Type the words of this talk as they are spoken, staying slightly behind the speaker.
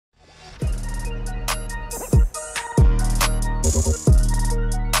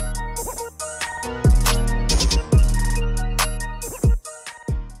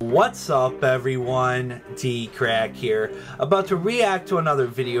What's up everyone, DKRACK here, about to react to another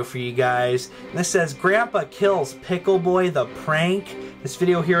video for you guys. And this says, Grandpa kills Pickleboy the prank. This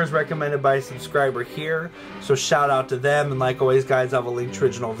video here is recommended by a subscriber here, so shout out to them. And like always guys, I have a link to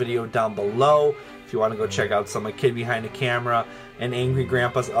original video down below if you want to go check out some of Kid Behind the Camera and Angry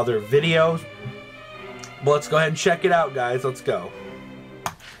Grandpa's other videos. But let's go ahead and check it out guys, let's go.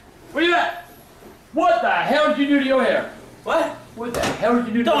 Where you at? What the hell did you do to your hair? What? What the hell did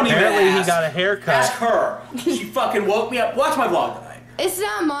you do to your hair? Apparently he got a haircut. Ask her. She fucking woke me up. Watch my vlog tonight. It's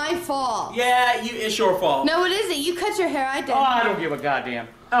not my fault. Yeah, it's your fault. No, it isn't. You cut your hair. I did. Oh, I don't give a goddamn.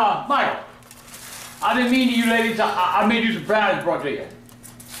 Michael. I didn't mean to you ladies. I made you some brownies brought to you.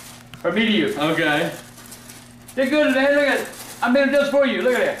 From me to you. Okay. They're good today. Look at it. I made them just for you.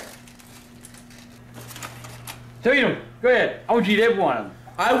 Look at that. So eat them. Go ahead. I want you to eat every one of them.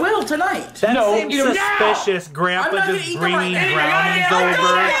 I will tonight. That No, seems you know, suspicious. now! Grandpa just bringing brownies I over.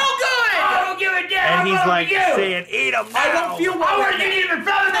 feel good. I don't give a damn. And he's like saying, eat them now. I don't feel well. I want you to eat them in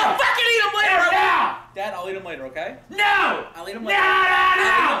front of me. Fucking eat them later. Now. Dad, I'll eat them later, okay? No. I'll eat them later. No.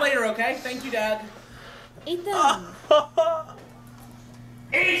 I'll eat them later, okay? Thank you, Dad. Eat them.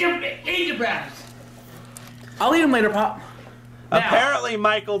 Eat your brownies. I'll eat them later, Pop. Apparently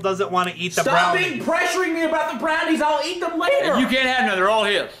Michael doesn't want to eat the Stop brownies. being pressuring me about the brownies. I'll eat them later. You can't have none. They're all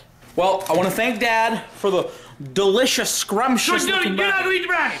his. Well, I want to thank Dad for the delicious, scrumptious You're looking not gonna eat the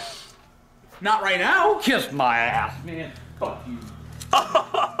brownies. Not right now. Kiss my ass, man. Fuck you.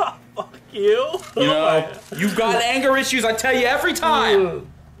 Fuck you. You know, you've got anger issues, I tell you every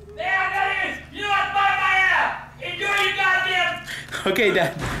time. Yeah, that is. You know what? Bite my ass. Enjoy your goddamn. Okay,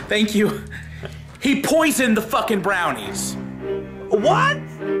 Dad. Thank you. He poisoned the fucking brownies. What?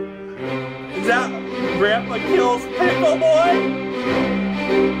 Is that Grandpa kills Pickleboy?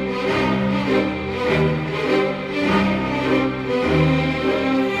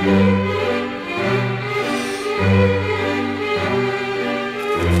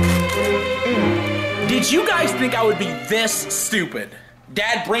 Did you guys think I would be this stupid?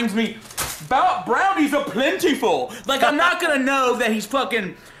 Dad brings me brownies are plentiful. Like I'm not gonna know that he's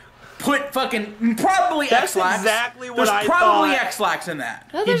fucking put fucking probably That's ex-lax. exactly what There's I probably thought. ex-lax in that.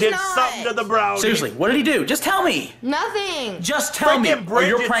 No, He there's did not. something to the brownies. Seriously, what did he do? Just tell me. Nothing. Just tell me. Frickin' Or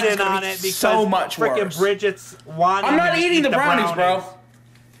your Bridget's prank is in gonna on be it because so much frickin' worse. Bridget's wanting I'm not him to eating eat the brownies, bro.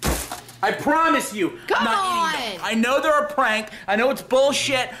 I promise you. Come I'm not on. eating them. I know they're a prank. I know it's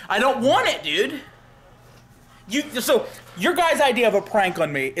bullshit. I don't want it, dude. So your guys' idea of a prank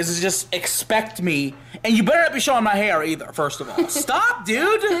on me is to just expect me, and you better not be showing my hair either. First of all, stop,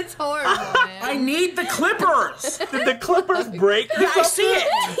 dude. It's horrible, man. I need the clippers. Did the clippers break? or Yeah, I something? see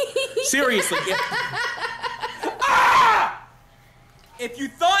it. Seriously. Ah! If you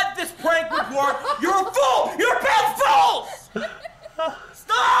thought this prank would work, you're a fool. You're both fools.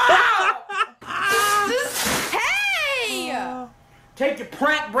 Stop! Hey! Take your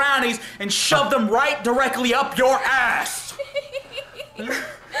prank brownies and shove them right directly up your ass. I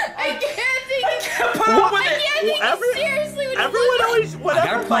can't take it. Put up with I it. can't take it seriously. When Everyone always, I got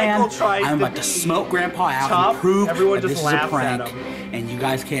whenever a plan. Michael tries I'm to about to be smoke Grandpa out tough, and prove everyone that just this is a laughs prank. at him. And you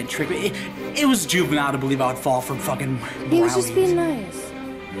guys can't trick me. It was juvenile to believe I would fall from fucking brownies. He was just being nice.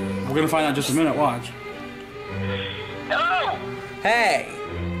 We're gonna find out in just a minute. Watch. Hello. Hey.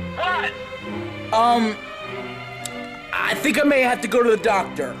 What? I think I may have to go to the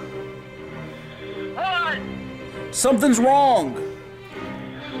doctor. What? Something's wrong.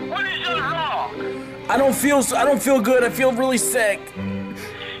 What is so wrong? I don't feel good. I feel really sick.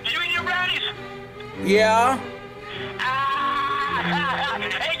 Did you eat your brownies? Yeah.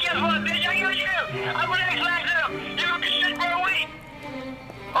 Hey, guess what, bitch? I give you. I'm gonna ex-lax them. You're gonna be shit for a week.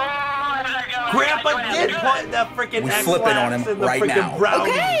 Oh, there I go. Grandpa did put the freaking We flip it on him ex-lax in the right freaking now.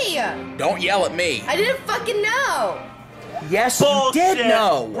 brownies. Okay. Don't yell at me. I didn't fucking know. Yes, Bullshit. you did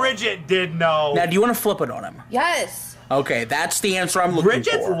know. Bridget did know. Now, do you want to flip it on him? Yes. Okay, that's the answer I'm looking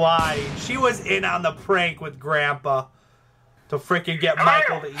Bridget's for. lying. She was in on the prank with Grandpa to freaking get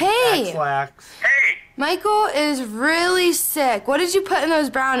Michael to eat Hey. ex-lax. Hey. Michael is really sick. What did you put in those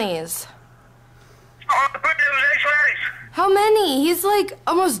brownies? Oh, I put those ex-lax. How many? He's like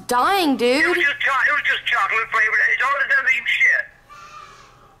almost dying, It dude. was just chocolate flavored. It's all the same shit.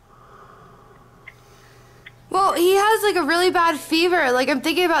 Well, he has like a really bad fever. Like I'm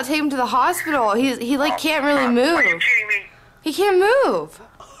thinking about taking him to the hospital. He like can't really Are you move. kidding me? He can't move.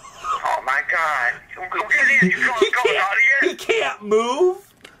 Oh my God. He can't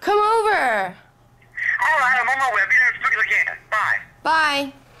move. Come over. All right, I'm on my way. I'll be there as quick as I can. Bye.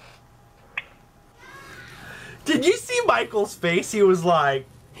 Bye. Did you see Michael's face? He was like,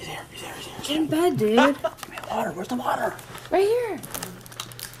 He's here. Get in bed, dude. Give me the water. Where's the water? Right here.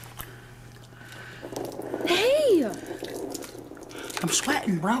 Hey! I'm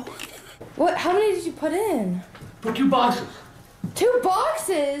sweating, bro. What? How many did you put in? Put 2 boxes. 2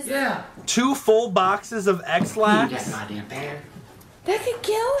 boxes? Yeah. 2 full boxes of ex-lax? That goddamn bad. That could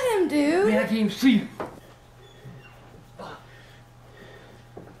kill him, dude. Man, I can't even see him.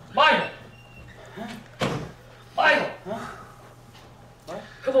 Michael! Michael!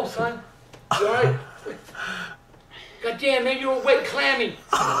 Come on, son. You alright? God damn, man, you were wet and clammy.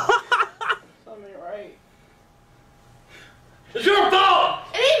 Something right. It's your fault!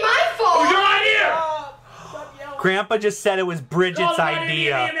 It ain't my It fault. was your idea! Grandpa just said it was Bridget's Now,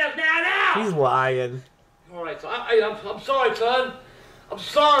 idea. now! He's lying. Alright, so I'm sorry, son. I'm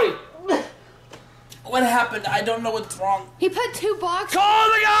sorry. What happened? I don't know what's wrong. He put 2 boxes. Call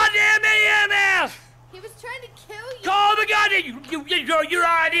the goddamn EMS! He was trying to kill you. Call the goddamn... Your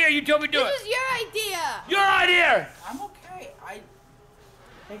idea, you told me to do This it. was your idea. Your idea! I'm okay.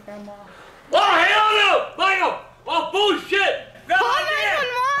 Hey, Grandma. Oh, hell no! Michael! Oh, bullshit! Grab Call my hand.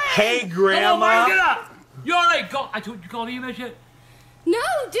 911. Hey, Come on, Grandma. Michael, get up! You alright? Go. I told you to call the EMS yet? No,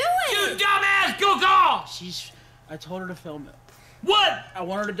 do You it. dumbass! Go call! I told her to film it. What? I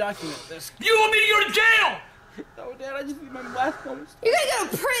want her to document this. You want me to go to jail? No, Dad, I just need my last moments. You're gonna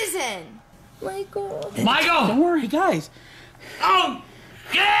go to prison. Michael. Michael! Don't worry, guys. Oh!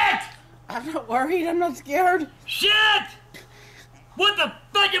 Shit! I'm not worried. I'm not scared. Shit! What the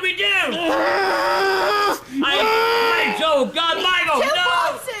fuck did we do? Oh God, Michael! 2 No!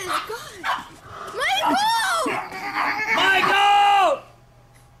 boxes. God. Michael. Michael!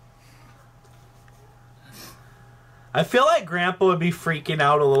 I feel like Grandpa would be freaking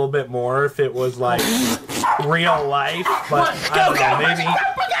out a little bit more if it was like real life, but I don't know,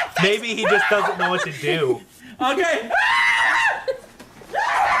 maybe he just doesn't know what to do. Okay. Get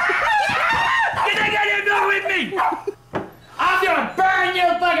that goddamn dog with me! I'm gonna burn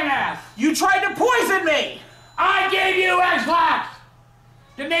your fucking ass! You tried to poison me, I gave you ex-lax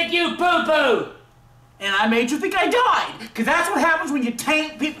to make you poo-poo! and I made you think I died. Because that's what happens when you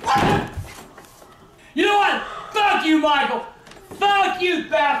taint people. You know what? Fuck you, Michael! Fuck you,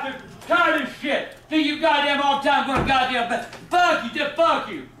 bastard! Tired of shit! Think you goddamn all the time gonna goddamn fuck you, just fuck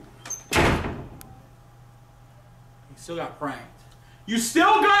you! You still got pranked. You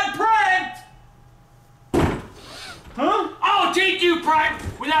still got pranked! Huh? I'll teach you prank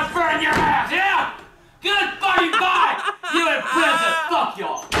without burning your ass, yeah? Good fucking bye! You in prison, fuck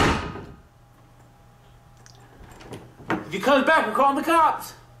y'all! If he comes back, we're calling the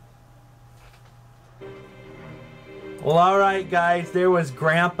cops. Well, alright guys, there was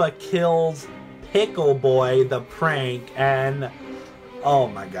Grandpa Kills Pickleboy, the prank, and oh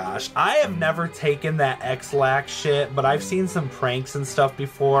my gosh, I have never taken that ex-lax shit, but I've seen some pranks and stuff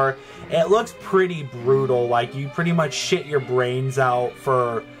before. It looks pretty brutal, like you pretty much shit your brains out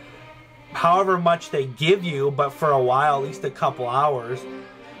for however much they give you, but for a while, at least a couple hours.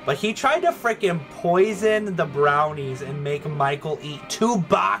 But he tried to frickin' poison the brownies and make Michael eat 2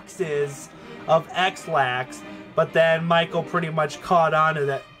 boxes of ex-lax. But then Michael pretty much caught on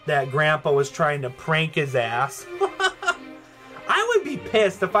to that Grandpa was trying to prank his ass. I would be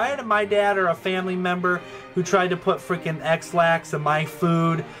pissed if I had my dad or a family member who tried to put freaking ex-lax in my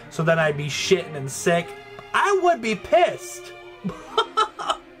food so then I'd be shitting and sick. I would be pissed.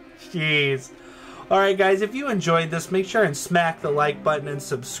 Jeez. Alright guys, if you enjoyed this, make sure and smack the like button and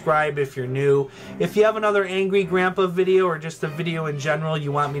subscribe if you're new. If you have another Angry Grandpa video or just a video in general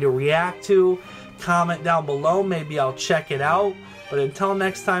you want me to react to, comment down below. Maybe I'll check it out. But until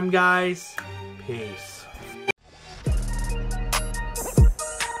next time, guys, peace.